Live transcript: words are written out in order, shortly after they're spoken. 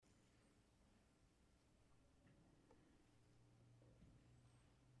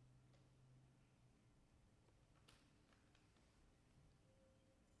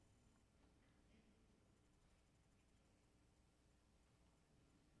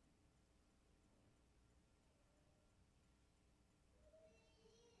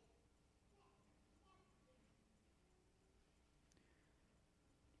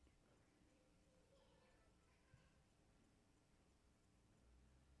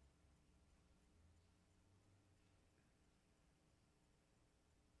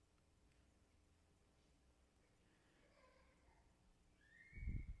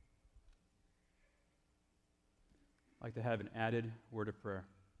I'd like to have an added word of prayer.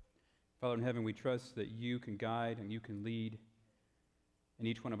 Father in heaven, we trust that you can guide and you can lead in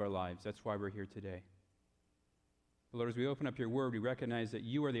each one of our lives. That's why we're here today. But Lord, as we open up your word, we recognize that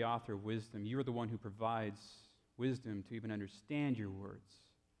you are the author of wisdom. You are the one who provides wisdom to even understand your words.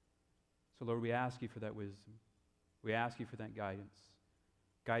 So Lord, we ask you for that wisdom. We ask you for that guidance.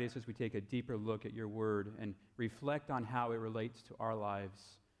 Guide us as we take a deeper look at your word and reflect on how it relates to our lives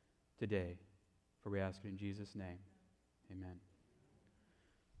today. For we ask it in Jesus' name. Amen.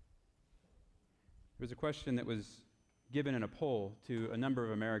 There was a question that was given in a poll to a number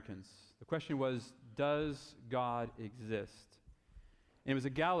of Americans. The question was, does God exist? And it was a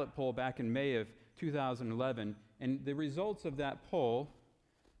Gallup poll back in May of 2011, and the results of that poll,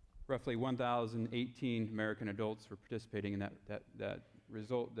 roughly 1,018 American adults were participating in that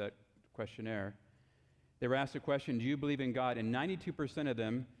questionnaire. They were asked a question, do you believe in God? And 92% of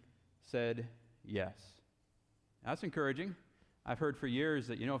them said yes. That's encouraging. I've heard for years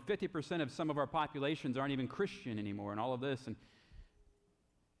that, 50% of some of our populations aren't even Christian anymore and all of this. And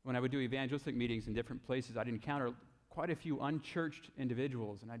when I would do evangelistic meetings in different places, I'd encounter quite a few unchurched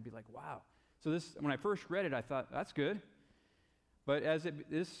individuals, and I'd be like, wow. So when I first read it, I thought, that's good. But as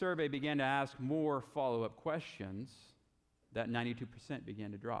this survey began to ask more follow-up questions, that 92%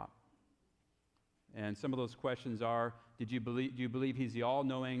 began to drop. And some of those questions are, do you believe he's the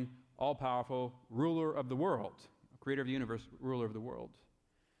all-knowing, all-powerful ruler of the world, creator of the universe, ruler of the world?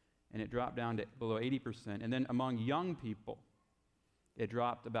 And it dropped down to below 80%. And then among young people, it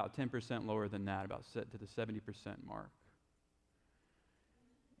dropped about 10% lower than that, about set to the 70% mark.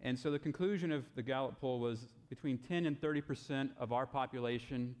 And so the conclusion of the Gallup poll was between 10 and 30% of our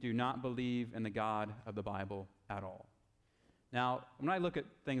population do not believe in the God of the Bible at all. Now, when I look at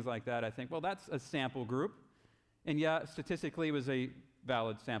things like that, I think, well, that's a sample group. And yeah, statistically, it was a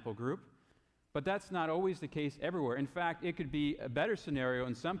valid sample group. But that's not always the case everywhere. In fact, it could be a better scenario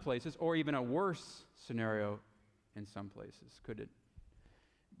in some places or even a worse scenario in some places, could it?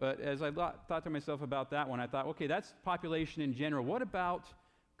 But as I thought to myself about that one, I thought, okay, that's population in general. What about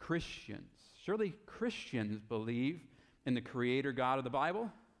Christians? Surely Christians believe in the Creator God of the Bible?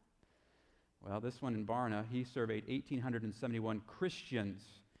 Well, this one in Barna, he surveyed 1,871 Christians.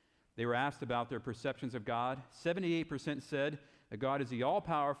 They were asked about their perceptions of God. 78% said that God is the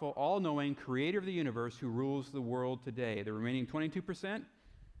all-powerful, all-knowing Creator of the universe who rules the world today. The remaining 22%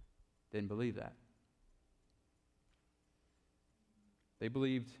 didn't believe that. They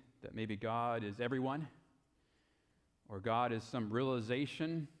believed that maybe God is everyone, or God is some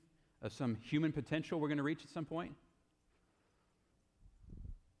realization of some human potential we're going to reach at some point.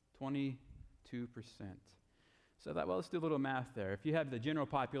 22%. So I thought, well, let's do a little math there. If you have the general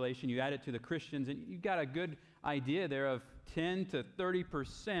population, you add it to the Christians, and you've got a good idea there of 10 to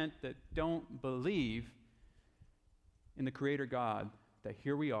 30% that don't believe in the Creator God, that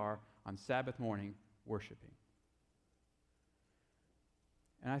here we are on Sabbath morning worshiping.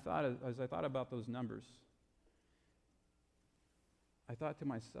 And I thought, as I thought about those numbers, I thought to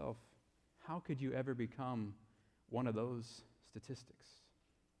myself, how could you ever become one of those statistics?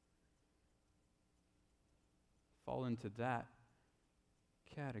 Fall into that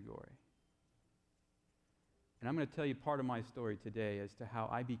category. And I'm going to tell you part of my story today as to how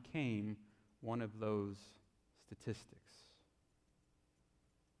I became one of those statistics.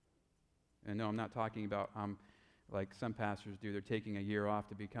 And no, I'm not talking about like some pastors do. They're taking a year off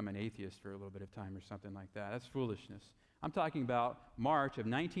to become an atheist for a little bit of time or something like that. That's foolishness. I'm talking about March of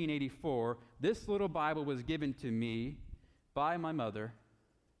 1984. This little Bible was given to me by my mother.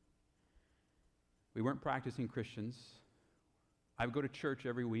 We weren't practicing Christians. I would go to church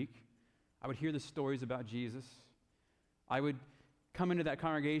every week. I would hear the stories about Jesus. I would come into that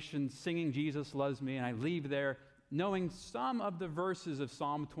congregation singing Jesus Loves Me, and I leave there knowing some of the verses of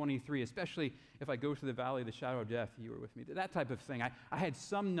Psalm 23, especially if I go through the valley of the shadow of death, you were with me. That type of thing. I had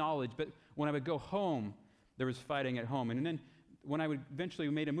some knowledge, but when I would go home, there was fighting at home. And then when I would eventually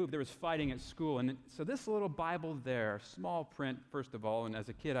made a move, there was fighting at school. And so this little Bible there, small print, first of all, and as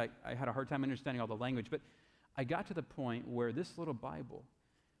a kid, I had a hard time understanding all the language, but I got to the point where this little Bible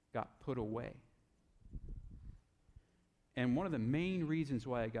got put away. And one of the main reasons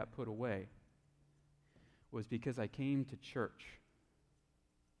why it got put away was because I came to church.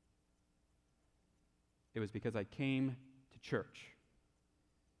 It was because I came to church.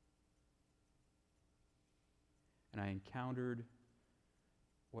 And I encountered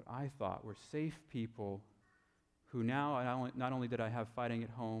what I thought were safe people who now, not only did I have fighting at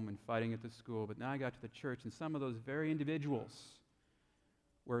home and fighting at the school, but now I got to the church, and some of those very individuals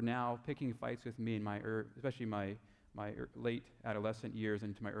were now picking fights with me, and especially my my late adolescent years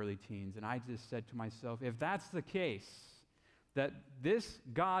into my early teens. And I just said to myself, if that's the case, that this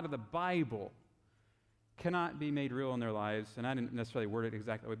God of the Bible cannot be made real in their lives, and I didn't necessarily word it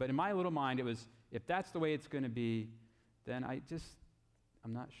exactly that way, but in my little mind it was, if that's the way it's going to be, then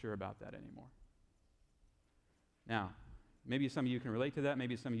I'm not sure about that anymore. Now, maybe some of you can relate to that,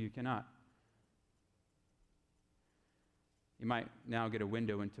 maybe some of you cannot. You might now get a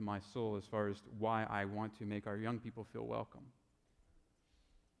window into my soul as far as why I want to make our young people feel welcome.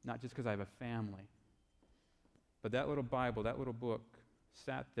 Not just because I have a family, but that little Bible, that little book,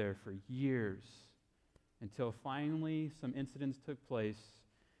 sat there for years until finally some incidents took place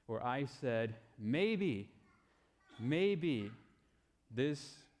where I said, maybe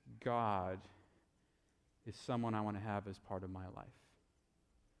this God is someone I want to have as part of my life.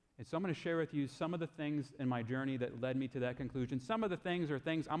 And so I'm going to share with you some of the things in my journey that led me to that conclusion. Some of the things are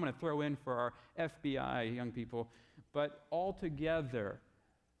things I'm going to throw in for our FBI young people. But altogether,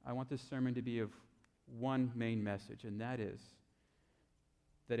 I want this sermon to be of one main message, and that is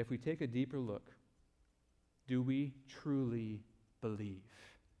that if we take a deeper look, do we truly believe?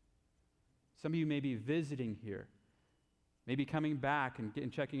 Some of you may be visiting here, maybe coming back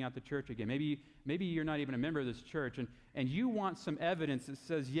and checking out the church again. Maybe you're not even a member of this church, and you want some evidence that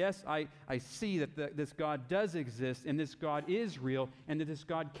says, yes, I see that this God does exist, and this God is real, and that this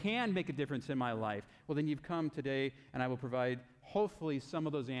God can make a difference in my life. Well, then you've come today, and I will provide, hopefully, some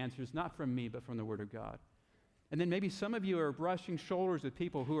of those answers, not from me, but from the Word of God. And then maybe some of you are brushing shoulders with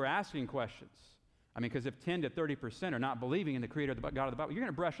people who are asking questions. I mean, because if 10 to 30% are not believing in the Creator, the God of the Bible, you're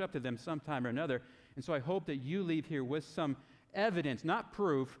going to brush up to them sometime or another. And so I hope that you leave here with some evidence, not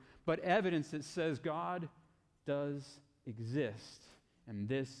proof, but evidence that says God does exist, and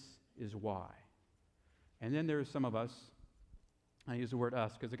this is why. And then there's some of us, I use the word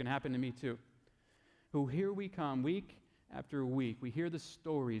us because it can happen to me too, who here we come week after week. We hear the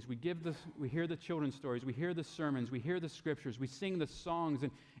stories, we hear the children's stories, we hear the sermons, we hear the scriptures, we sing the songs,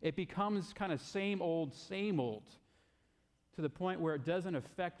 and it becomes kind of same old, to the point where it doesn't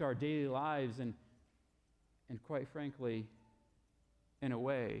affect our daily lives, and quite frankly, in a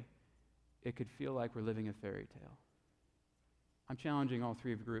way, it could feel like we're living a fairy tale. I'm challenging all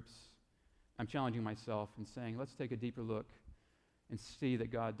three of the groups. I'm challenging myself and saying, let's take a deeper look and see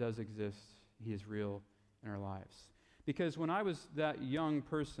that God does exist. He is real in our lives. Because when I was that young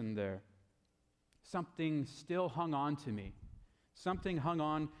person there, something still hung on to me. Something hung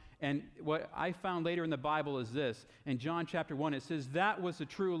on, and what I found later in the Bible is this. In John chapter 1, it says, that was the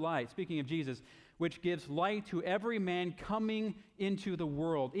true light, speaking of Jesus, which gives light to every man coming into the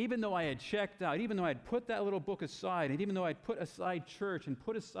world. Even though I had checked out, even though I had put that little book aside, and even though I had put aside church and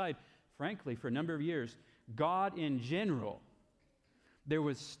put aside, frankly, for a number of years, God in general, there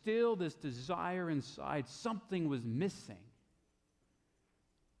was still this desire inside. Something was missing.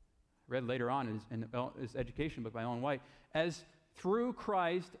 I read later on in his education book by Ellen White, as through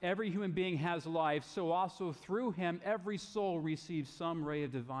Christ every human being has life, so also through him every soul receives some ray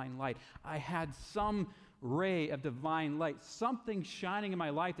of divine light. I had some ray of divine light, something shining in my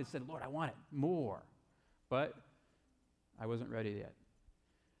life that said, Lord, I want it more. But I wasn't ready yet.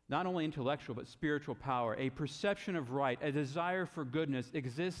 Not only intellectual, but spiritual power, a perception of right, a desire for goodness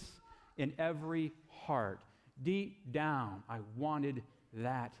exists in every heart. Deep down, I wanted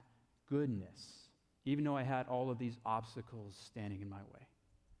that goodness, even though I had all of these obstacles standing in my way.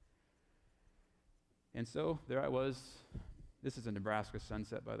 And so there I was. This is a Nebraska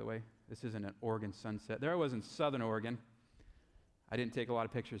sunset, by the way. This isn't an Oregon sunset. There I was in southern Oregon. I didn't take a lot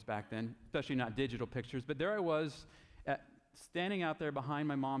of pictures back then, especially not digital pictures, but there I was standing out there behind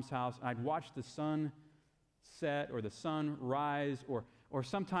my mom's house. I'd watch the sun set or the sun rise, or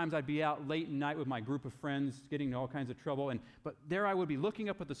sometimes I'd be out late at night with my group of friends getting into all kinds of trouble, but there I would be looking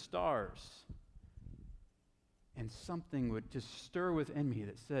up at the stars, and something would just stir within me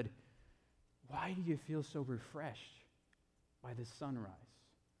that said, why do you feel so refreshed by the sunrise?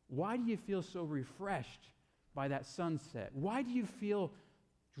 Why do you feel so refreshed by that sunset? Why do you feel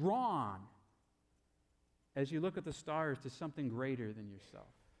drawn as you look at the stars to something greater than yourself?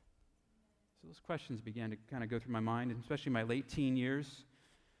 So those questions began to kind of go through my mind, and especially my late teen years,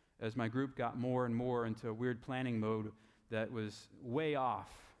 as my group got more and more into a weird planning mode that was way off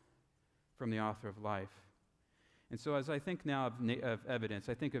from the author of life. And so as I think now of evidence,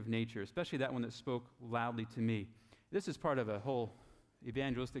 I think of nature, especially that one that spoke loudly to me. This is part of a whole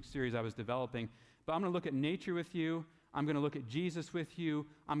evangelistic series I was developing, but I'm going to look at nature with you. I'm going to look at Jesus with you.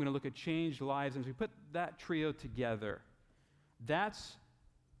 I'm going to look at changed lives. And as we put that trio together, that's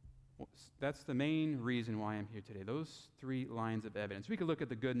That's the main reason why I'm here today. Those three lines of evidence. We could look at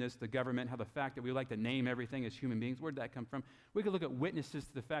the goodness, the government, how the fact that we like to name everything as human beings. Where did that come from? We could look at witnesses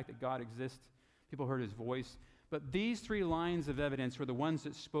to the fact that God exists. People heard his voice. But these three lines of evidence were the ones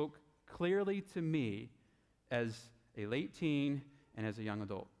that spoke clearly to me as a late teen and as a young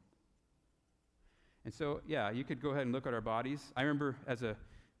adult. And so, yeah, you could go ahead and look at our bodies. I remember as a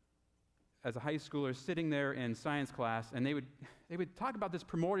high schooler sitting there in science class, and they would talk about this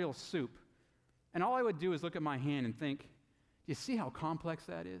primordial soup. And all I would do is look at my hand and think, do you see how complex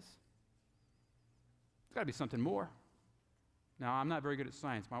that is? There's got to be something more. Now, I'm not very good at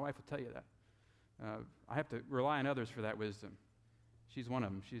science. My wife will tell you that. I have to rely on others for that wisdom. She's one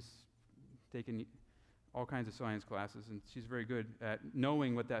of them. She's taken all kinds of science classes, and she's very good at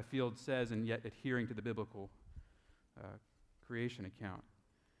knowing what that field says and yet adhering to the biblical creation account.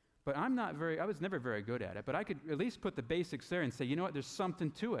 But I was never very good at it, but I could at least put the basics there and say, you know what, there's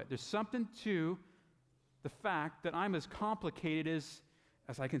something to it. There's something to the fact that I'm as complicated as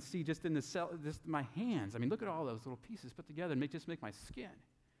I can see just in the cell, just my hands. I mean, look at all those little pieces put together and just make my skin.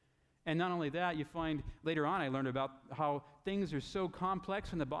 And not only that, you find later on I learned about how things are so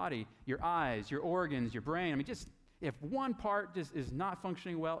complex in the body, your eyes, your organs, your brain. I mean, just if one part just is not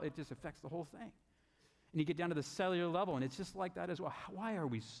functioning well, it just affects the whole thing. And you get down to the cellular level, and it's just like that as well. Why are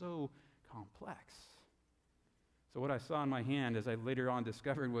we so complex? So what I saw in my hand, as I later on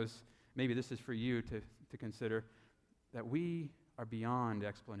discovered, was maybe this is for you to consider, that we are beyond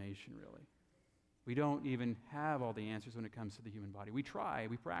explanation, really. We don't even have all the answers when it comes to the human body. We try,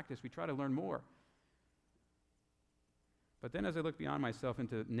 we practice, we try to learn more. But then as I look beyond myself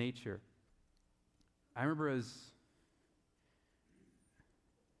into nature, I remember as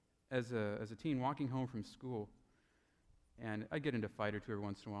a teen walking home from school, and I'd get into a fight or two every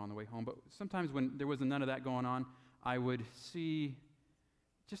once in a while on the way home, but sometimes when there was none of that going on, I would see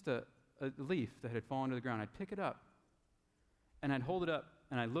just a leaf that had fallen to the ground. I'd pick it up, and I'd hold it up,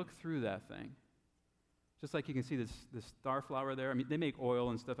 and I'd look through that thing. Just like you can see this star flower there. I mean, they make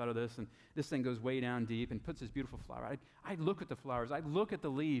oil and stuff out of this, and this thing goes way down deep and puts this beautiful flower. I'd look at the flowers. I'd look at the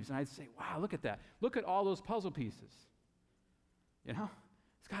leaves, and I'd say, wow, look at that. Look at all those puzzle pieces. You know?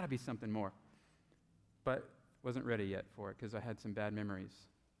 It's got to be something more. But wasn't ready yet for it because I had some bad memories.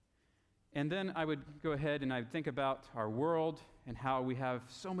 And then I would go ahead and I'd think about our world and how we have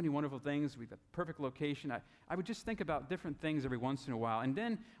so many wonderful things. We've got perfect location. I would just think about different things every once in a while. And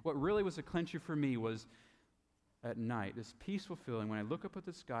then what really was a clincher for me was at night, this peaceful feeling when I look up at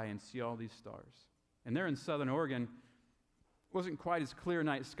the sky and see all these stars. And there in Southern Oregon, it wasn't quite as clear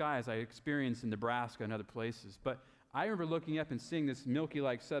night sky as I experienced in Nebraska and other places. But I remember looking up and seeing this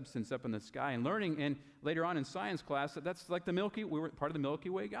milky-like substance up in the sky and learning, and later on in science class, that's like we were part of the Milky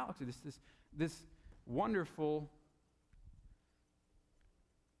Way galaxy, this wonderful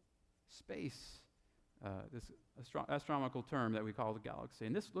space, this astronomical term that we call the galaxy.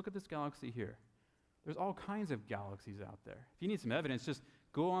 And look at this galaxy here. There's all kinds of galaxies out there. If you need some evidence, just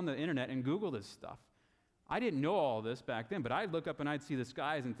go on the internet and Google this stuff. I didn't know all this back then, but I'd look up and I'd see the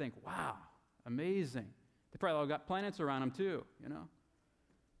skies and think, wow, amazing. They probably all got planets around them too, you know.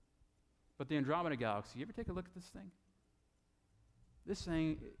 But the Andromeda Galaxy, you ever take a look at this thing? This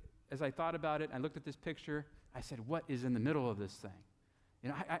thing, as I thought about it, I looked at this picture, I said, what is in the middle of this thing? You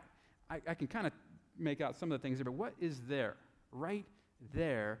know, I can kind of make out some of the things there, but what is there, right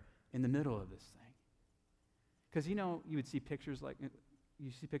there in the middle of this thing? Because, you know, you see pictures like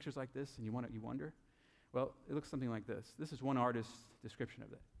this and you wonder. Well, it looks something like this. This is one artist's description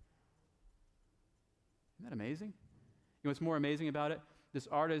of it. Isn't that amazing? You know what's more amazing about it? This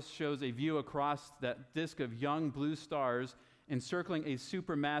artist shows a view across that disk of young blue stars encircling a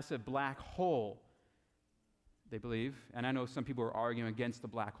supermassive black hole, they believe. And I know some people are arguing against the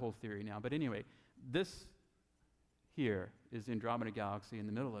black hole theory now. But anyway, this here is the Andromeda Galaxy in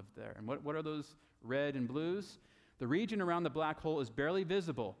the middle of there. And what are those red and blues? The region around the black hole is barely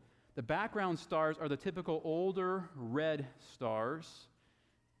visible. The background stars are the typical older red stars.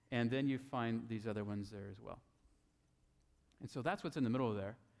 And then you find these other ones there as well. And so that's what's in the middle of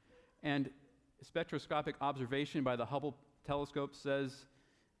there. And spectroscopic observation by the Hubble telescope says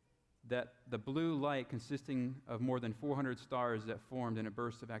that the blue light consisting of more than 400 stars that formed in a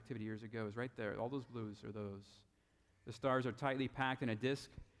burst of activity years ago is right there. All those blues are those. The stars are tightly packed in a disk,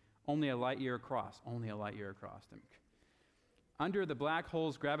 only a light year across. Under the black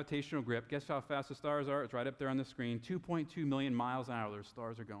hole's gravitational grip, guess how fast the stars are? It's right up there on the screen. 2.2 million miles an hour, those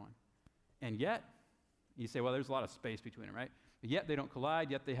stars are going. And yet, you say, well, there's a lot of space between them, right? But yet they don't collide,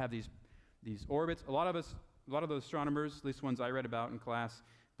 yet they have these orbits. A lot of those astronomers, at least ones I read about in class,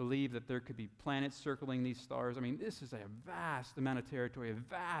 believe that there could be planets circling these stars. I mean, this is a vast amount of territory, a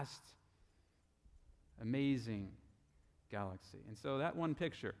vast, amazing galaxy. And so that one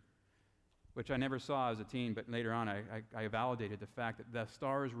picture, which I never saw as a teen, but later on I validated the fact that the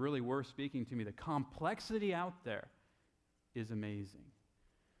stars really were speaking to me. The complexity out there is amazing.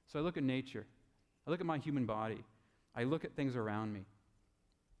 So I look at nature. I look at my human body. I look at things around me.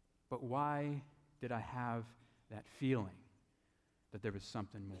 But why did I have that feeling that there was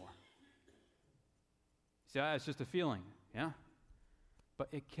something more? See, it's just a feeling, yeah? But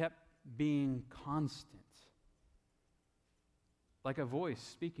it kept being constant. Like a voice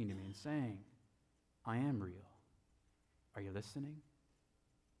speaking to me and saying, I am real. Are you listening?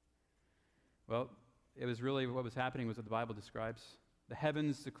 Well, it was really what was happening was what the Bible describes. The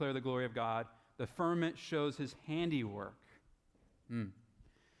heavens declare the glory of God. The firmament shows his handiwork.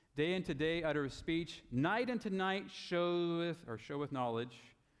 Day unto day uttereth speech. Night unto night showeth knowledge.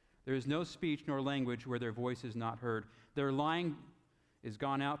 There is no speech nor language where their voice is not heard. Their line is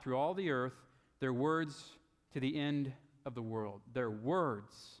gone out through all the earth. Their words to the end of the world. Their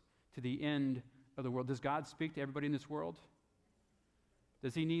words to the end of the world. Does God speak to everybody in this world?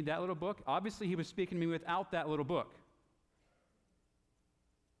 Does he need that little book? Obviously, he was speaking to me without that little book.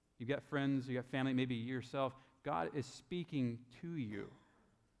 You've got friends, you've got family, maybe yourself. God is speaking to you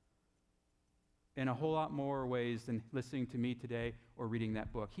in a whole lot more ways than listening to me today or reading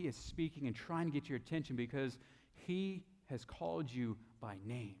that book. He is speaking and trying to get your attention because he has called you by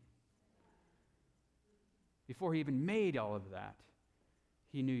name. Before he even made all of that,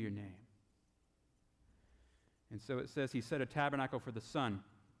 he knew your name. And so it says he set a tabernacle for the sun,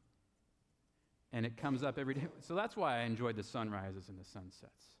 and it comes up every day. So that's why I enjoyed the sunrises and the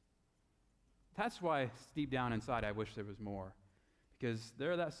sunsets. That's why deep down inside I wish there was more. Because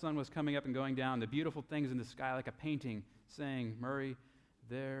there that sun was coming up and going down, the beautiful things in the sky like a painting saying, Murray,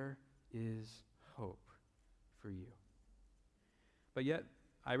 there is hope for you. But yet,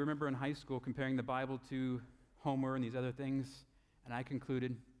 I remember in high school comparing the Bible to Homer and these other things, and I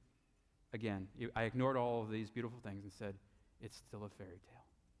concluded, again, I ignored all of these beautiful things and said, it's still a fairy tale.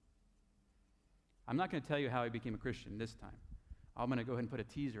 I'm not going to tell you how I became a Christian this time. I'm going to go ahead and put a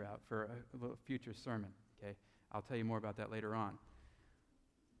teaser out for a future sermon, okay? I'll tell you more about that later on.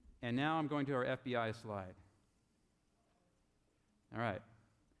 And now I'm going to our FBI slide. All right.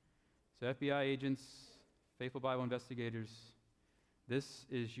 So FBI agents, faithful Bible investigators, this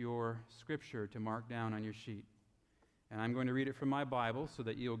is your scripture to mark down on your sheet. And I'm going to read it from my Bible so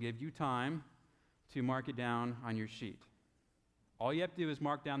that you'll give you time to mark it down on your sheet. All you have to do is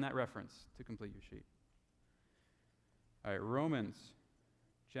mark down that reference to complete your sheet. All right, Romans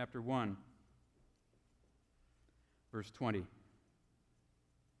chapter 1, verse 20.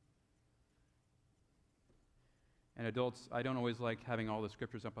 And adults, I don't always like having all the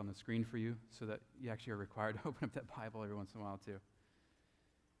scriptures up on the screen for you so that you actually are required to open up that Bible every once in a while too.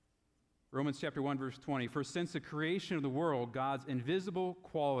 Romans chapter 1, verse 20. For since the creation of the world, God's invisible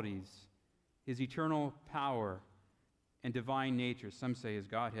qualities, his eternal power and divine nature, some say his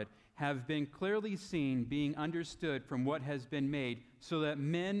Godhead, have been clearly seen, being understood from what has been made, so that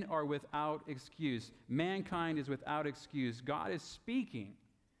men are without excuse. Mankind is without excuse. God is speaking.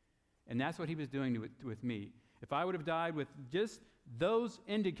 And that's what he was doing with me. If I would have died with just those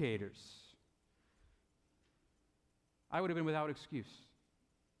indicators, I would have been without excuse.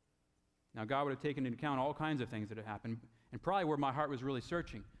 Now, God would have taken into account all kinds of things that had happened, and probably where my heart was really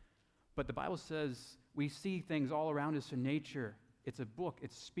searching. But the Bible says we see things all around us in nature. It's a book.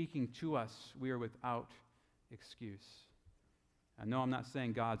 It's speaking to us. We are without excuse. And no, I'm not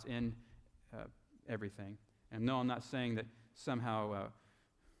saying God's in everything. And no, I'm not saying that somehow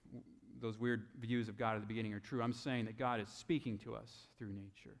those weird views of God at the beginning are true. I'm saying that God is speaking to us through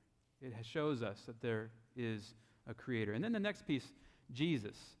nature. It shows us that there is a creator. And then the next piece,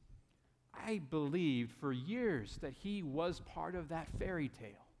 Jesus. I believed for years that he was part of that fairy tale.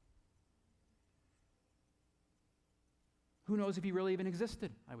 Who knows if he really even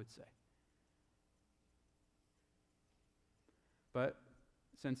existed, I would say. But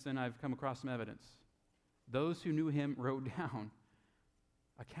since then, I've come across some evidence. Those who knew him wrote down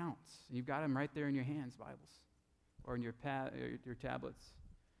accounts. And you've got them right there in your hands, Bibles, or in your tablets.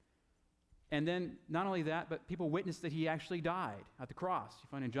 And then, not only that, but people witnessed that he actually died at the cross. You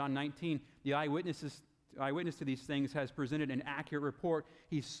find in John 19, the eyewitness to these things has presented an accurate report.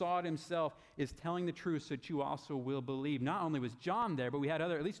 He saw it himself, is telling the truth so that you also will believe. Not only was John there, but we had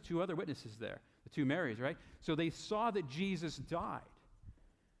at least two other witnesses there, the two Marys, right? So they saw that Jesus died.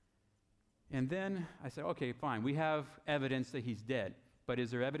 And then I said, okay, fine, we have evidence that he's dead. but is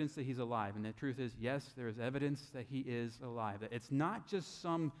there evidence that he's alive? And the truth is, yes, there is evidence that he is alive. That it's not just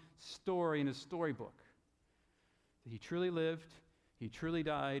some story in a storybook. That he truly lived, he truly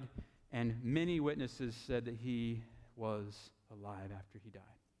died, and many witnesses said that he was alive after he died.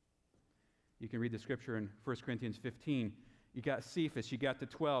 You can read the scripture in 1 Corinthians 15. You got Cephas, you got the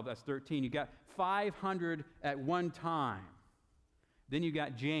 12, that's 13. You got 500 at one time. Then you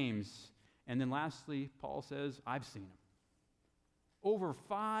got James. And then lastly, Paul says, I've seen him. Over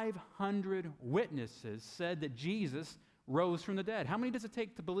 500 witnesses said that Jesus rose from the dead. How many does it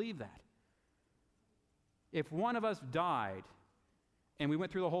take to believe that? If one of us died, and we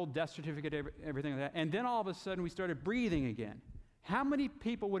went through the whole death certificate, everything like that, and then all of a sudden we started breathing again, how many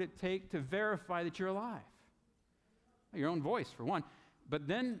people would it take to verify that you're alive? Your own voice, for one. But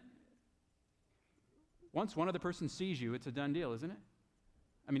then, once one other person sees you, it's a done deal, isn't it?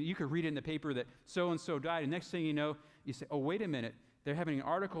 I mean, you could read it in the paper that so-and-so died, and next thing you know, you say, oh, wait a minute, they're having an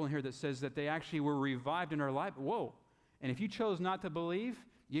article in here that says that they actually were revived in our life. Whoa. And if you chose not to believe,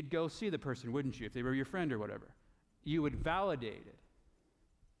 you'd go see the person, wouldn't you, if they were your friend or whatever? You would validate it.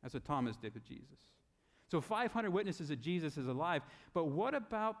 That's what Thomas did with Jesus. So 500 witnesses that Jesus is alive, but what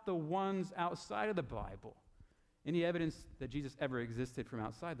about the ones outside of the Bible? Any evidence that Jesus ever existed from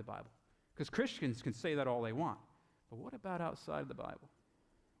outside the Bible? Because Christians can say that all they want. But what about outside of the Bible?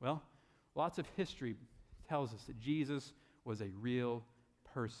 Well, lots of history tells us that Jesus was a real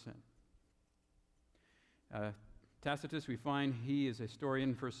person. Tacitus, we find he is a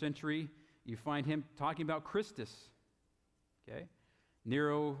historian first century. You find him talking about Christus. Okay?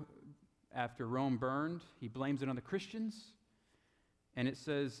 Nero, after Rome burned, he blames it on the Christians. And it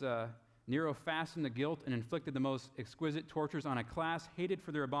says, Nero fastened the guilt and inflicted the most exquisite tortures on a class hated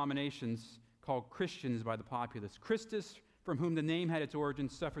for their abominations called Christians by the populace. Christus, from whom the name had its origin,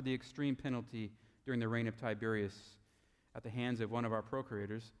 suffered the extreme penalty during the reign of Tiberius at the hands of one of our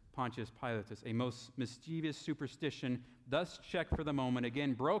procurators, Pontius Pilatus. A most mischievous superstition, thus checked for the moment,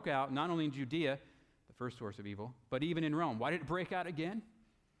 again broke out not only in Judea, the first source of evil, but even in Rome. Why did it break out again?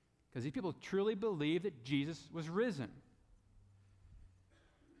 Because these people truly believed that Jesus was risen.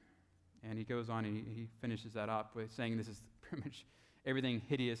 And he goes on and he finishes that up with saying this is pretty much everything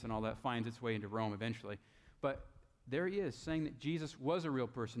hideous and all that finds its way into Rome eventually. But there he is saying that Jesus was a real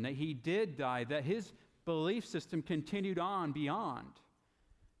person, that he did die, that his belief system continued on beyond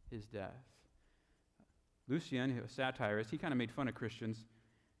his death. Lucian, a satirist, he kind of made fun of Christians.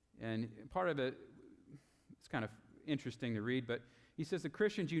 And part of it, it's kind of interesting to read, but he says, the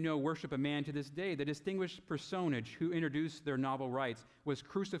Christians you know worship a man to this day. The distinguished personage who introduced their novel rites was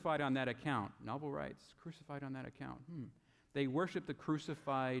crucified on that account. Novel rites, crucified on that account. They worship the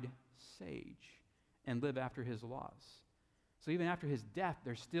crucified sage and live after his laws. So even after his death,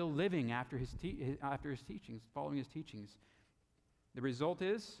 they're still living after his teachings, following his teachings. The result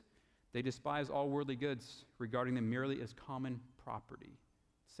is they despise all worldly goods, regarding them merely as common property.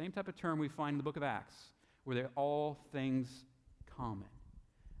 Same type of term we find in the book of Acts, where they're all things common.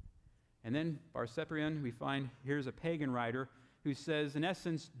 And then Bar Cyprian, we find here's a pagan writer who says, in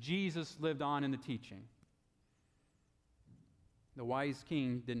essence, Jesus lived on in the teaching. The wise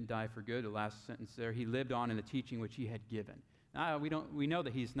king didn't die for good, the last sentence there. He lived on in the teaching which he had given. Now, we know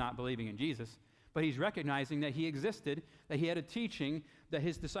that he's not believing in Jesus, but he's recognizing that he existed, that he had a teaching, that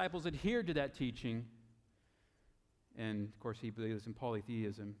his disciples adhered to that teaching. And, of course, he believes in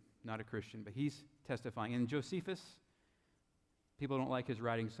polytheism, not a Christian, but he's testifying. And Josephus, people don't like his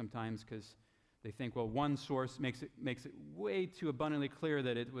writings sometimes because they think, well, one source makes it way too abundantly clear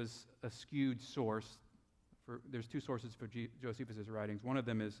that it was a skewed source. There's two sources for Josephus' writings. One of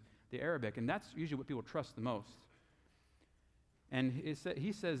them is the Arabic, and that's usually what people trust the most. And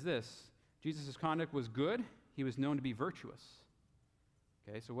he says this, Jesus' conduct was good. He was known to be virtuous.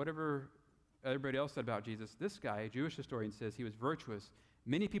 Okay, so whatever everybody else said about Jesus, this guy, a Jewish historian, says he was virtuous.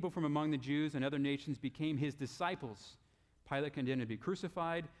 Many people from among the Jews and other nations became his disciples. Pilate condemned him to be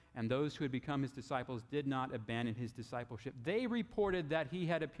crucified, and those who had become his disciples did not abandon his discipleship. They reported that he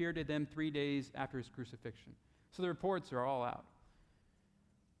had appeared to them 3 days after his crucifixion. So the reports are all out.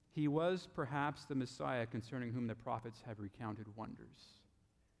 He was perhaps the Messiah concerning whom the prophets have recounted wonders.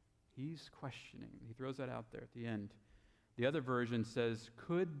 He's questioning. He throws that out there at the end. The other version says,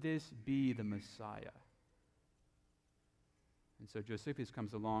 could this be the Messiah? And so Josephus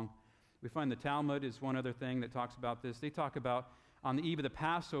comes along. We find the Talmud is one other thing that talks about this. They talk about on the eve of the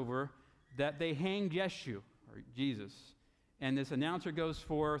Passover that they hanged Yeshu, or Jesus. And this announcer goes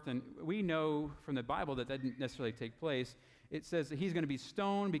forth, and we know from the Bible that didn't necessarily take place. It says that he's going to be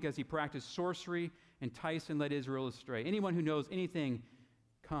stoned because he practiced sorcery, enticed and led Israel astray. Anyone who knows anything,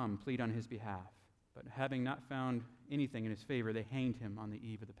 come, plead on his behalf. But having not found anything in his favor, they hanged him on the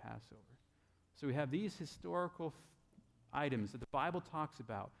eve of the Passover. So we have these historical items that the Bible talks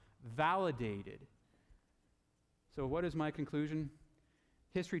about, validated. So what is my conclusion?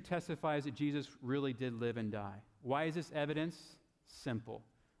 History testifies that Jesus really did live and die. Why is this evidence? Simple.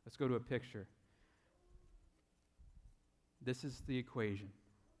 Let's go to a picture. This is the equation.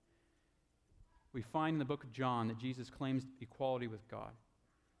 We find in the book of John that Jesus claims equality with God.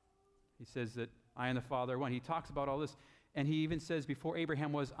 He says that I and the Father are one. He talks about all this, and he even says, before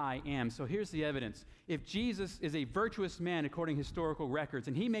Abraham was, I am. So here's the evidence. If Jesus is a virtuous man according to historical records,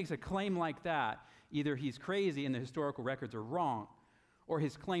 and he makes a claim like that, either he's crazy and the historical records are wrong, or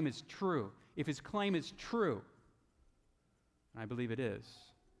his claim is true. If his claim is true, and I believe it is,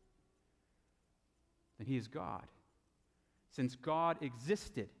 then he is God. Since God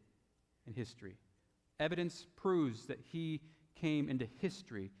existed in history, evidence proves that he came into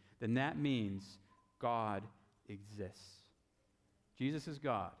history, then that means God exists. Jesus is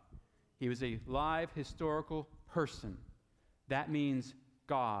God. He was a live historical person. That means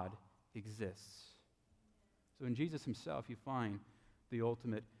God exists. So in Jesus himself, you find the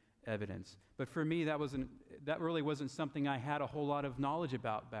ultimate evidence. But for me, that really wasn't something I had a whole lot of knowledge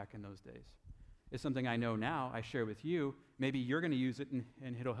about back in those days. It's something I know now, I share with you. Maybe you're going to use it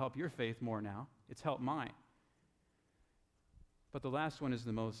and it'll help your faith more now. It's helped mine. But the last one is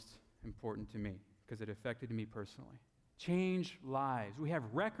the most important to me because it affected me personally. Change lives. We have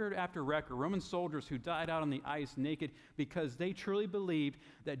record after record, Roman soldiers who died out on the ice naked because they truly believed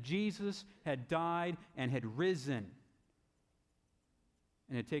that Jesus had died and had risen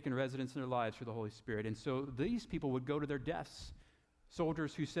and had taken residence in their lives through the Holy Spirit. And so these people would go to their deaths.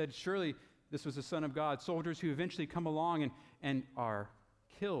 Soldiers who said, surely this was the Son of God. Soldiers who eventually come along and are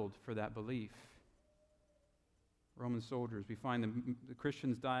killed for that belief. Roman soldiers. We find the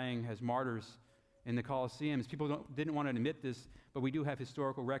Christians dying as martyrs in the Colosseums. People didn't want to admit this, but we do have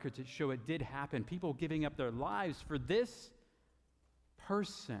historical records that show it did happen. People giving up their lives for this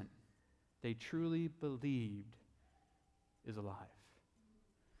person they truly believed is alive.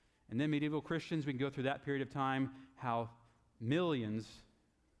 And then medieval Christians, we can go through that period of time, how millions,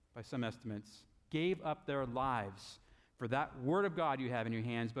 by some estimates, gave up their lives for that Word of God you have in your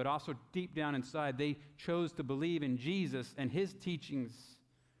hands, but also deep down inside, they chose to believe in Jesus and his teachings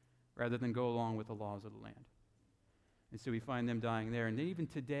rather than go along with the laws of the land. And so we find them dying there. And even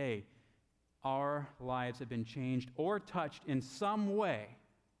today, our lives have been changed or touched in some way,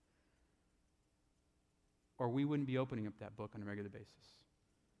 or we wouldn't be opening up that book on a regular basis.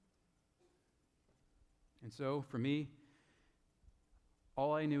 And so, for me,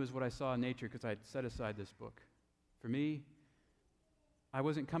 all I knew is what I saw in nature because I had set aside this book. For me, I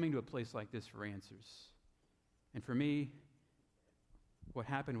wasn't coming to a place like this for answers. And for me, what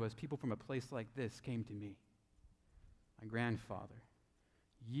happened was people from a place like this came to me. My grandfather.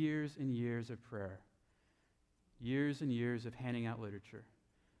 Years and years of prayer. Years and years of handing out literature.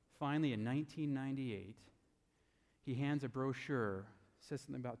 Finally, in 1998, he hands a brochure, says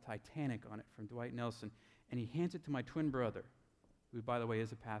something about Titanic on it from Dwight Nelson, and he hands it to my twin brother, who, by the way,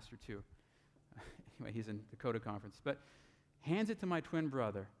 is a pastor too. Anyway, he's in the Dakota Conference. But hands it to my twin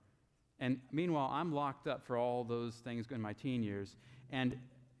brother. And meanwhile, I'm locked up for all those things in my teen years. And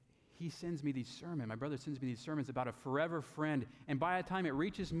he sends me these sermons. My brother sends me these sermons about a forever friend. And by the time it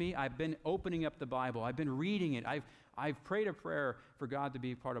reaches me, I've been opening up the Bible. I've been reading it. I've prayed a prayer for God to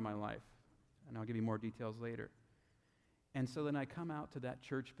be part of my life. And I'll give you more details later. And so then I come out to that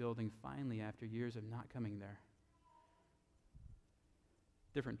church building finally after years of not coming there.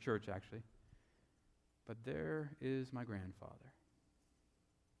 Different church, actually. But there is my grandfather.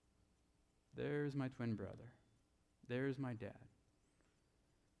 There's my twin brother. There's my dad.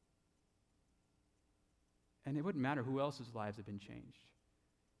 And it wouldn't matter who else's lives had been changed.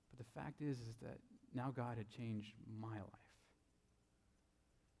 But the fact is that now God had changed my life.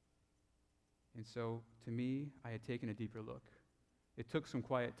 And so, to me, I had taken a deeper look. It took some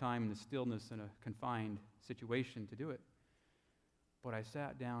quiet time in the stillness in a confined situation to do it. But I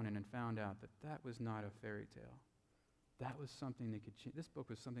sat down and found out that that was not a fairy tale. That was something that could change. This book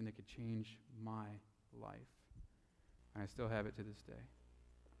was something that could change my life. And I still have it to this day.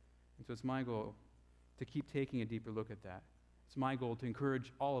 And so it's my goal to keep taking a deeper look at that. It's my goal to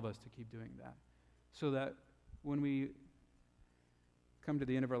encourage all of us to keep doing that. So that when we come to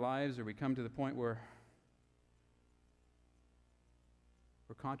the end of our lives or we come to the point where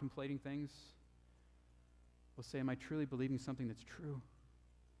we're contemplating things, we'll say, am I truly believing something that's true?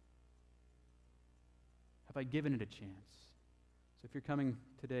 Have I given it a chance? So if you're coming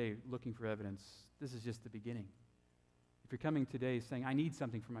today looking for evidence, this is just the beginning. If you're coming today saying, I need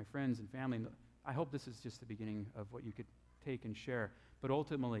something for my friends and family, I hope this is just the beginning of what you could take and share. But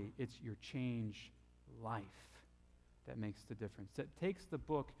ultimately, it's your changed life that makes the difference. That takes the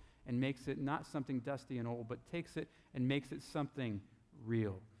book and makes it not something dusty and old, but takes it and makes it something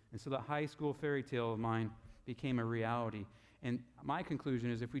real. And so the high school fairy tale of mine became a reality. And my conclusion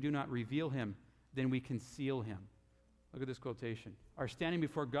is if we do not reveal him, then we conceal him. Look at this quotation. Our standing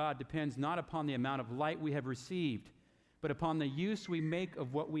before God depends not upon the amount of light we have received, but upon the use we make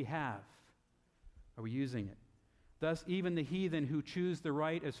of what we have. Are we using it? Thus, even the heathen who choose the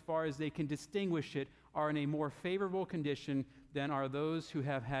right as far as they can distinguish it are in a more favorable condition than are those who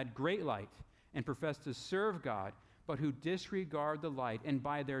have had great light and profess to serve God, but who disregard the light and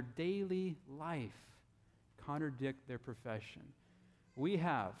by their daily life contradict their profession. We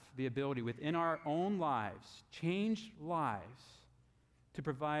have the ability within our own lives, changed lives, to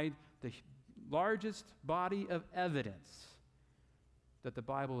provide the largest body of evidence that the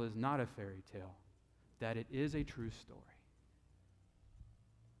Bible is not a fairy tale, that it is a true story.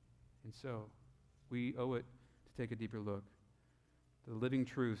 And so, we owe it to take a deeper look. The living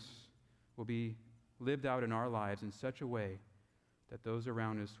truths will be lived out in our lives in such a way that those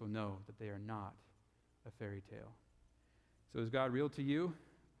around us will know that they are not a fairy tale. So is God real to you?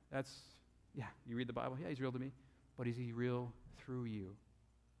 You read the Bible, yeah, he's real to me. But is he real through you,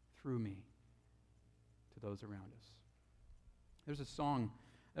 through me, to those around us? There's a song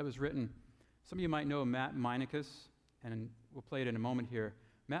that was written. Some of you might know Matt Meinekes, and we'll play it in a moment here.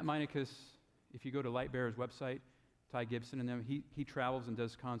 Matt Meinekes, if you go to Lightbearer's website, Ty Gibson and them, he travels and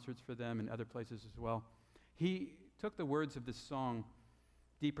does concerts for them and other places as well. He took the words of this song,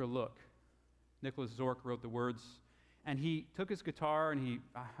 Deeper Look. Nicholas Zork wrote the words, and he took his guitar, and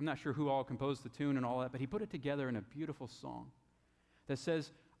I'm not sure who all composed the tune and all that, but he put it together in a beautiful song that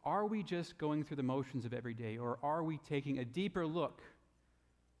says, are we just going through the motions of every day, or are we taking a deeper look?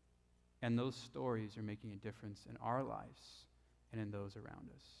 And those stories are making a difference in our lives and in those around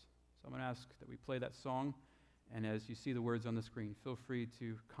us. So I'm going to ask that we play that song, and as you see the words on the screen, feel free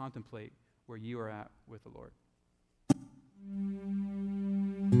to contemplate where you are at with the Lord.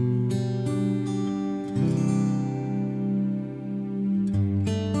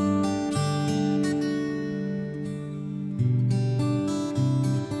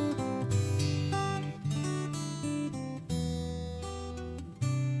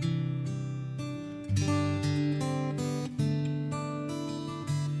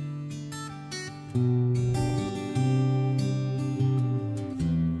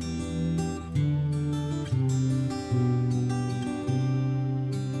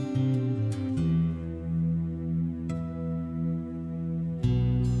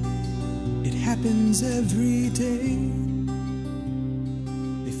 Happens every day.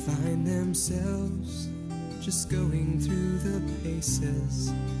 They find themselves just going through the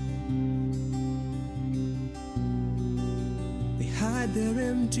paces. They hide their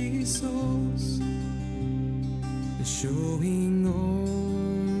empty souls, they're showing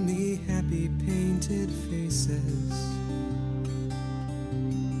only happy painted faces.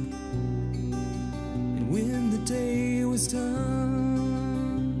 And when the day was done,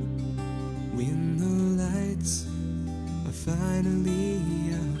 when the lights are finally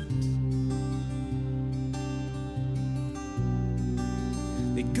out,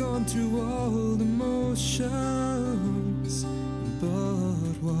 they've gone through all the motions,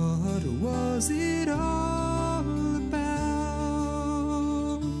 but what was it all about?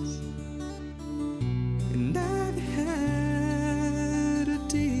 And I've had a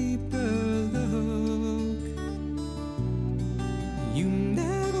deeper look. You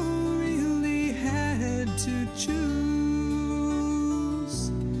never to choose,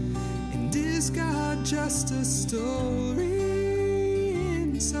 and is God just a story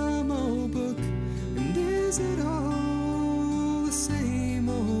in some old book, and is it all the same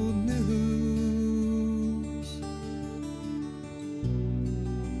old news?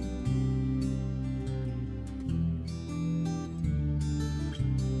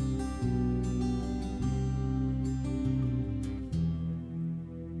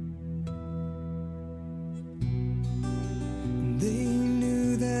 They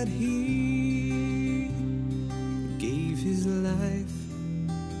knew that he gave his life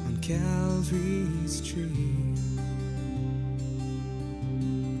on Calvary's tree,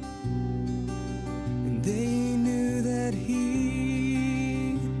 and they knew that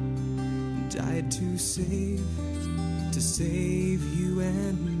he died to save you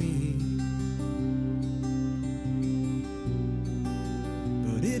and me.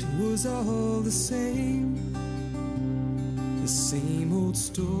 But it was all the same old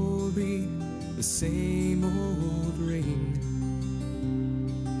story, the same old ring.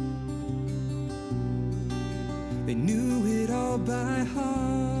 They knew it all by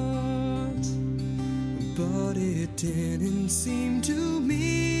heart, but it didn't seem to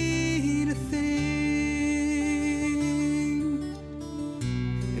mean a thing.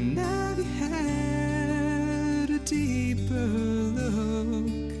 And have you had a deeper look?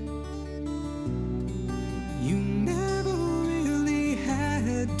 You never really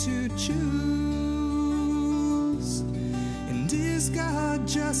had to choose. And is God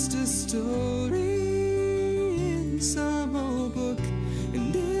just a story in some old book?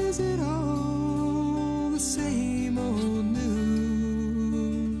 And is it all the same old news?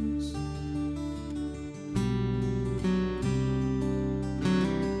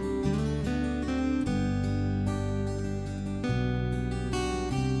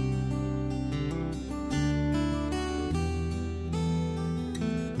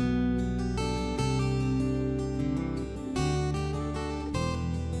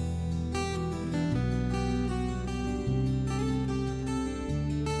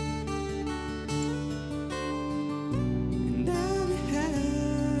 And have you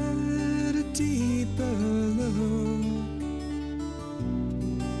had a deeper look?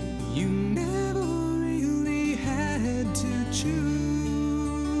 You never really had to choose.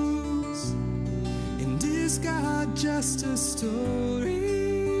 And is God just a story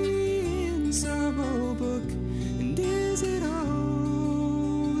in some old book? And is it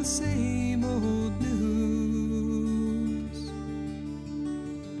all the same old news?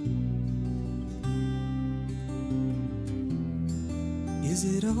 Is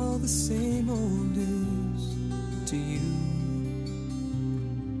it all the same old news to you?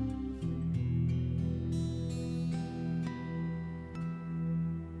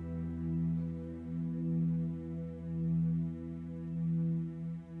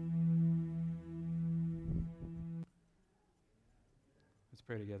 Let's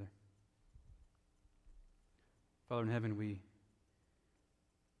pray together. Father in heaven, we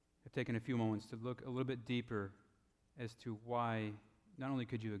have taken a few moments to look a little bit deeper as to why not only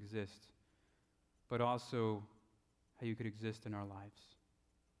could you exist, but also how you could exist in our lives.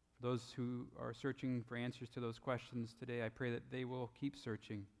 For those who are searching for answers to those questions today, I pray that they will keep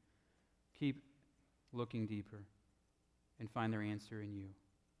searching, keep looking deeper, and find their answer in you.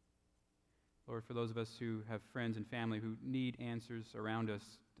 Lord, for those of us who have friends and family who need answers around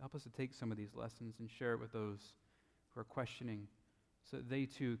us, help us to take some of these lessons and share it with those who are questioning, so that they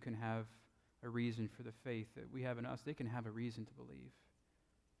too can have a reason for the faith that we have in us. They can have a reason to believe.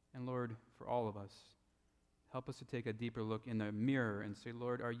 And Lord, for all of us, help us to take a deeper look in the mirror and say,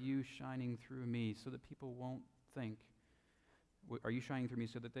 Lord, are you shining through me so that people won't think? Are you shining through me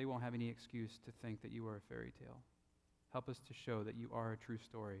so that they won't have any excuse to think that you are a fairy tale? Help us to show that you are a true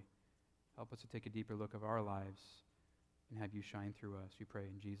story. Help us to take a deeper look of our lives and have you shine through us. We pray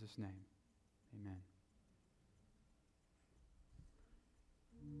in Jesus' name.